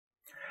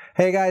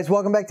Hey guys,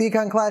 welcome back to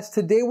Econ class.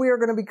 Today we are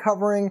going to be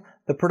covering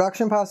the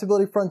production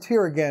possibility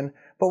frontier again,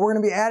 but we're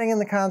going to be adding in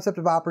the concept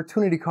of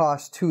opportunity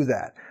cost to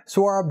that.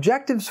 So our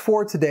objectives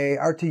for today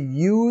are to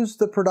use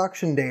the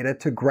production data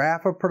to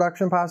graph a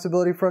production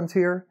possibility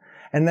frontier,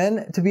 and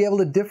then to be able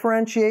to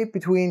differentiate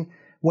between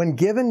when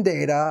given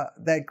data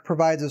that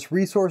provides us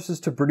resources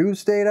to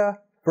produce data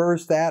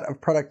versus that of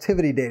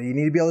productivity data. You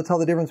need to be able to tell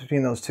the difference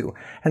between those two.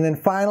 And then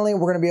finally,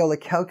 we're going to be able to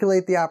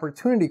calculate the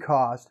opportunity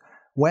cost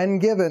when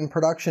given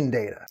production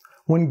data.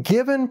 When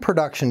given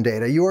production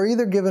data, you are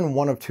either given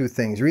one of two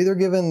things. You're either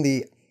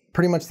given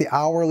pretty much the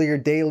hourly or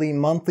daily,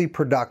 monthly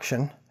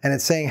production, and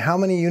it's saying how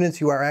many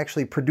units you are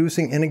actually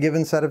producing in a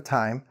given set of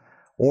time,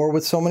 or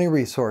with so many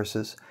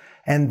resources.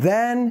 And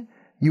then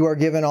you are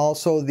given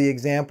also the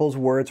examples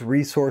where it's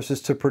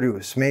resources to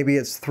produce. Maybe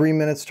it's 3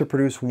 minutes to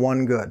produce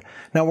one good.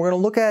 Now we're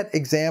going to look at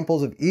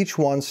examples of each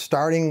one,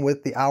 starting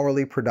with the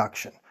hourly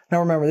production. Now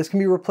remember, this can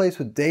be replaced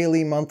with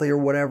daily, monthly, or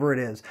whatever it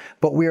is,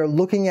 but we are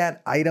looking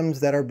at items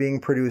that are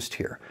being produced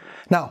here.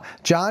 Now,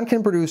 John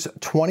can produce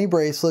 20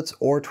 bracelets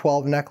or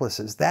 12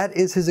 necklaces. That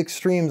is his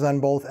extremes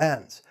on both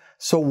ends.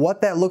 So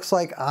what that looks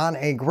like on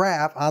a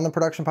graph on the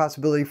production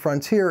possibility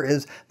frontier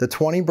is the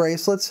 20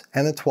 bracelets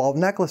and the 12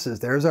 necklaces.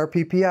 There's our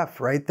PPF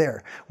right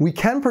there. We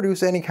can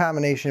produce any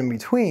combination in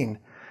between,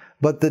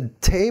 but the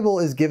table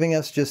is giving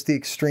us just the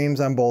extremes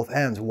on both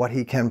ends, what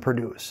he can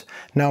produce.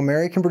 Now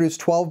Mary can produce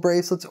 12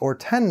 bracelets or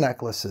 10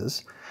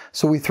 necklaces,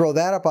 so we throw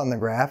that up on the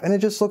graph and it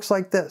just looks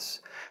like this.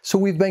 So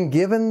we've been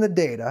given the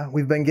data,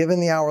 we've been given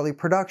the hourly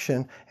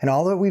production, and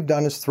all that we've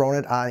done is thrown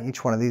it on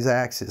each one of these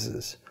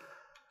axes.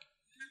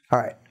 All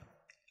right.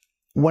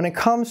 When it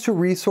comes to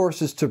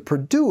resources to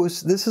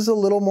produce, this is a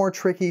little more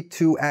tricky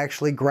to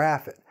actually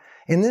graph it.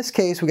 In this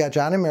case, we got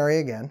John and Mary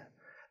again.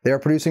 They are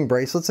producing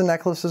bracelets and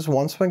necklaces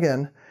once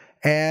again.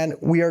 And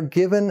we are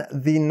given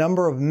the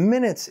number of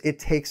minutes it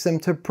takes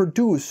them to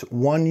produce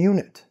one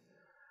unit.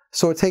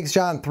 So it takes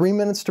John 3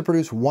 minutes to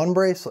produce one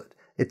bracelet.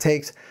 It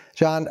takes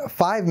John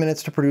 5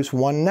 minutes to produce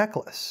one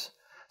necklace.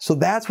 So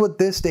that's what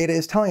this data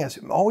is telling us.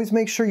 Always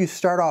make sure you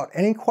start out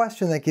any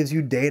question that gives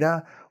you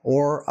data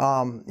or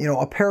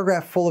a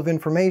paragraph full of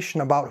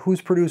information about who's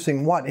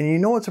producing what, and you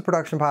know it's a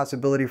production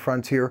possibility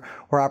frontier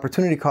or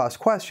opportunity cost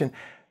question.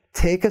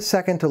 Take a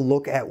second to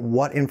look at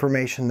what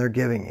information they're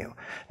giving you.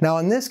 Now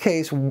in this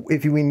case,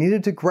 if we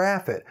needed to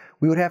graph it,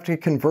 we would have to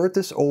convert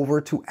this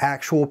over to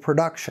actual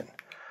production.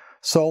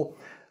 So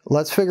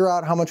let's figure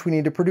out how much we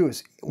need to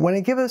produce. When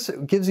it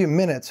gives you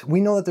minutes, we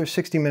know that there's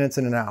 60 minutes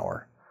in an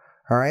hour.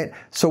 All right,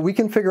 so we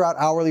can figure out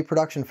hourly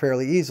production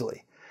fairly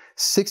easily.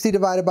 60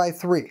 divided by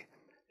 3.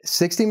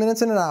 60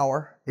 minutes in an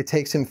hour, it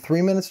takes him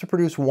 3 minutes to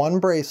produce one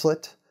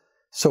bracelet,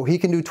 so he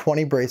can do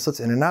 20 bracelets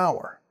in an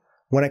hour.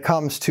 When it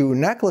comes to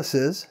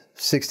necklaces,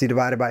 60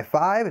 divided by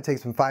 5, it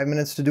takes him 5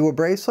 minutes to do a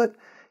bracelet.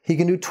 He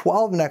can do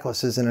 12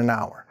 necklaces in an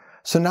hour.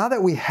 So now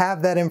that we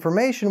have that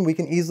information, we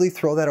can easily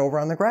throw that over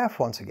on the graph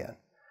once again.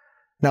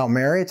 Now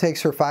Mary, it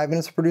takes her 5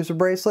 minutes to produce a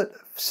bracelet,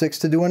 6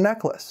 to do a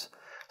necklace.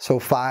 So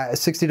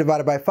 60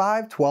 divided by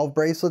 5, 12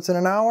 bracelets in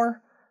an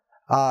hour.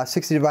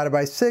 60 divided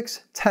by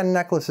 6, 10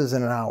 necklaces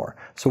in an hour.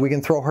 So we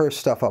can throw her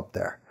stuff up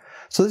there.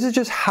 So this is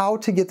just how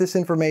to get this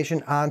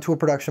information onto a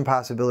production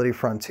possibility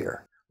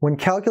frontier. When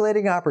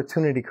calculating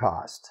opportunity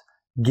cost,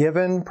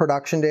 given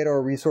production data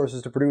or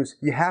resources to produce,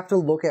 you have to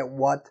look at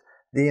what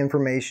the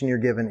information you're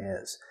given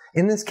is.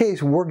 In this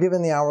case, we're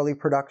given the hourly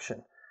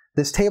production.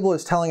 This table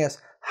is telling us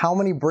how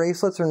many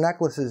bracelets or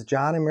necklaces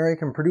John and Mary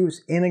can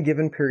produce in a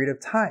given period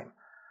of time.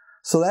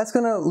 So that's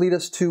going to lead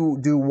us to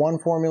do one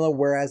formula,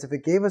 whereas if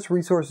it gave us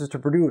resources to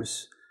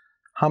produce,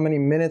 how many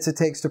minutes it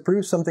takes to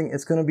produce something,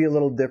 it's going to be a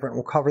little different.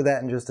 We'll cover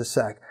that in just a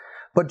sec.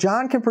 But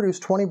John can produce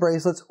 20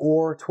 bracelets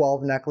or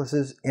 12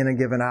 necklaces in a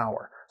given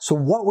hour. So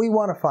what we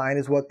want to find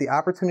is what the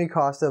opportunity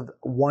cost of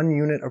one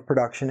unit of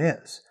production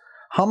is.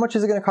 How much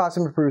is it going to cost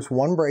him to produce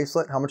one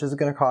bracelet? How much is it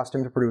going to cost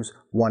him to produce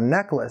one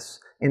necklace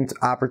in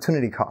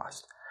opportunity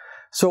cost?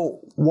 So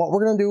what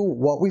we're going to do,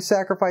 what we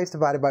sacrifice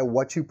divided by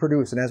what you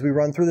produce. And as we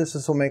run through this,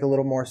 this will make a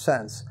little more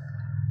sense.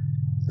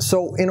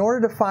 So in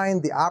order to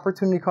find the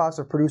opportunity cost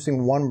of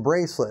producing one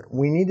bracelet,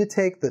 we need to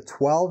take the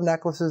 12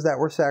 necklaces that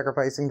we're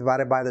sacrificing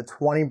divided by the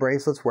 20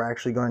 bracelets we're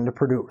actually going to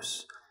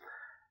produce.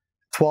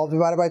 12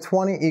 divided by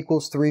 20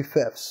 equals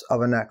 3/5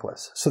 of a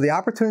necklace. So the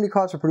opportunity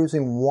cost of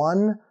producing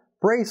one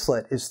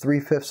bracelet is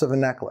 3/5 of a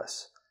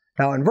necklace.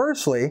 Now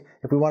inversely,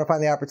 if we want to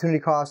find the opportunity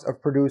cost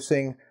of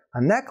producing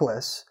a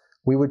necklace,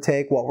 we would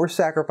take what we're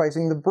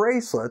sacrificing, the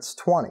bracelets,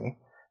 20,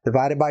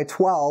 divided by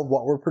 12,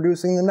 what we're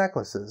producing, the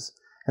necklaces,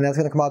 and that's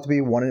going to come out to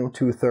be 1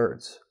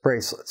 2/3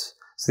 bracelets.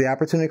 So the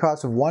opportunity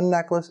cost of one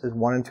necklace is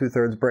 1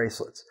 2/3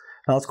 bracelets.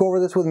 Now let's go over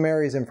this with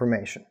Mary's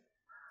information.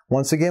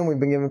 Once again,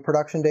 we've been given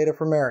production data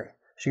for Mary.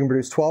 She can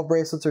produce 12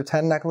 bracelets or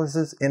 10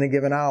 necklaces in a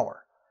given hour.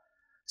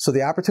 So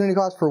the opportunity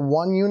cost for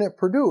one unit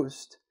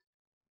produced,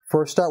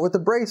 first start with the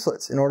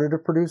bracelets. In order to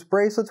produce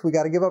bracelets, we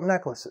got to give up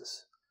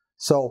necklaces.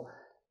 So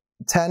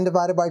 10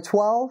 divided by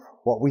 12,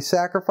 what we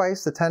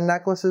sacrifice, the 10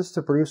 necklaces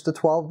to produce the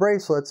 12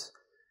 bracelets,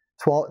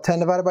 10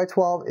 divided by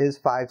 12 is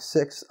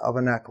 5/6 of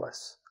a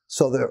necklace.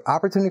 So the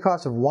opportunity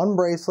cost of one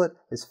bracelet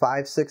is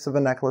 5/6 of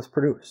a necklace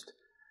produced.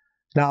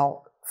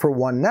 Now, for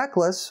one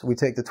necklace, we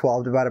take the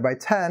 12 divided by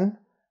 10,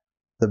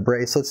 the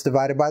bracelets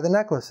divided by the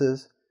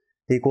necklaces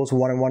equals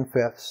 1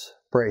 1/5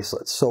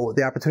 bracelets. So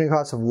the opportunity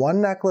cost of one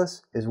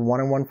necklace is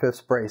 1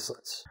 1/5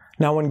 bracelets.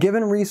 Now, when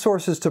given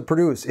resources to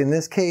produce, in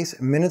this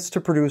case, minutes to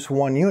produce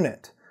one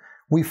unit,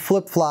 we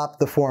flip-flop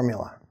the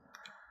formula.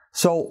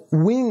 So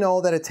we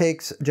know that it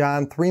takes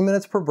John 3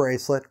 minutes per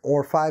bracelet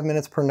or 5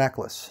 minutes per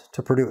necklace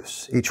to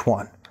produce each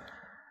one.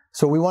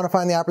 So we want to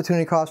find the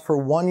opportunity cost for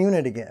one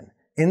unit again.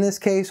 In this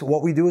case,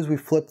 what we do is we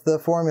flip the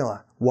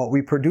formula. What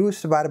we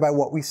produce divided by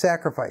what we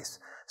sacrifice.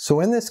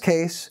 So in this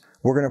case,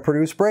 we're going to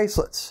produce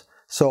bracelets.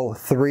 So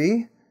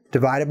 3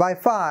 divided by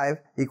 5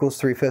 equals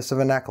 3/5 of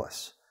a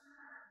necklace.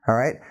 All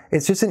right?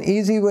 It's just an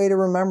easy way to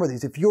remember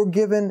these. If you're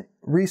given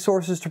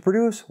resources to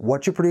produce,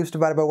 what you produce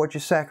divided by what you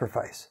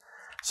sacrifice.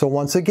 So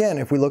once again,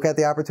 if we look at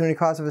the opportunity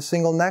cost of a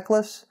single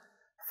necklace,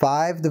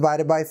 5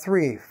 divided by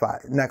 3,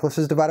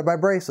 necklaces divided by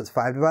bracelets.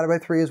 5 divided by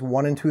 3 is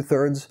 1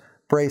 2/3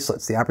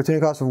 bracelets. The opportunity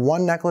cost of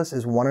one necklace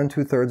is 1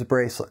 2/3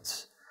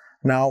 bracelets.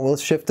 Now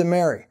let's shift to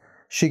Mary.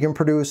 She can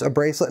produce a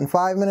bracelet in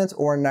 5 minutes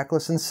or a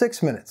necklace in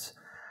 6 minutes.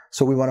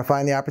 So we want to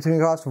find the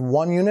opportunity cost of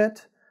one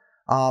unit.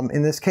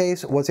 In this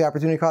case, what's the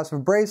opportunity cost of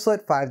a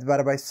bracelet? 5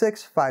 divided by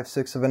 6,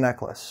 5/6 of a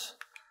necklace.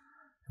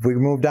 If we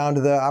move down to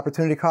the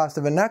opportunity cost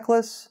of a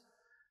necklace,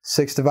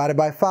 6 divided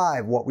by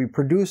 5, what we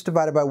produce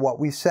divided by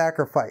what we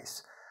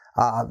sacrifice.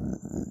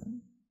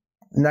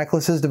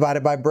 Necklaces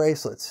divided by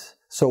bracelets.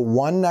 So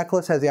one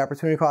necklace has the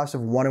opportunity cost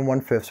of 1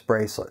 1/5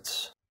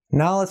 bracelets.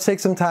 Now let's take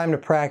some time to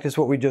practice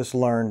what we just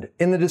learned.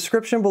 In the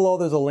description below,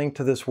 there's a link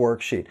to this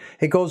worksheet.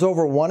 It goes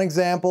over one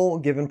example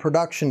given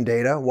production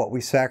data, what we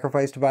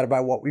sacrifice divided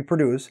by what we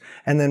produce,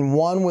 and then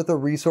one with a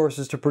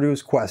resources to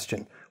produce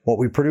question, what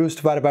we produce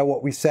divided by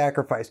what we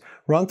sacrifice.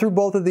 Run through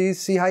both of these,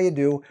 see how you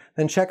do,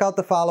 then check out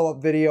the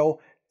follow-up video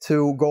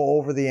to go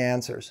over the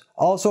answers.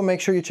 Also,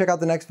 make sure you check out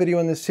the next video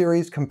in this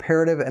series,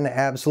 Comparative and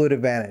Absolute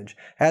Advantage.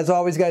 As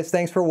always, guys,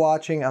 thanks for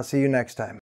watching. I'll see you next time.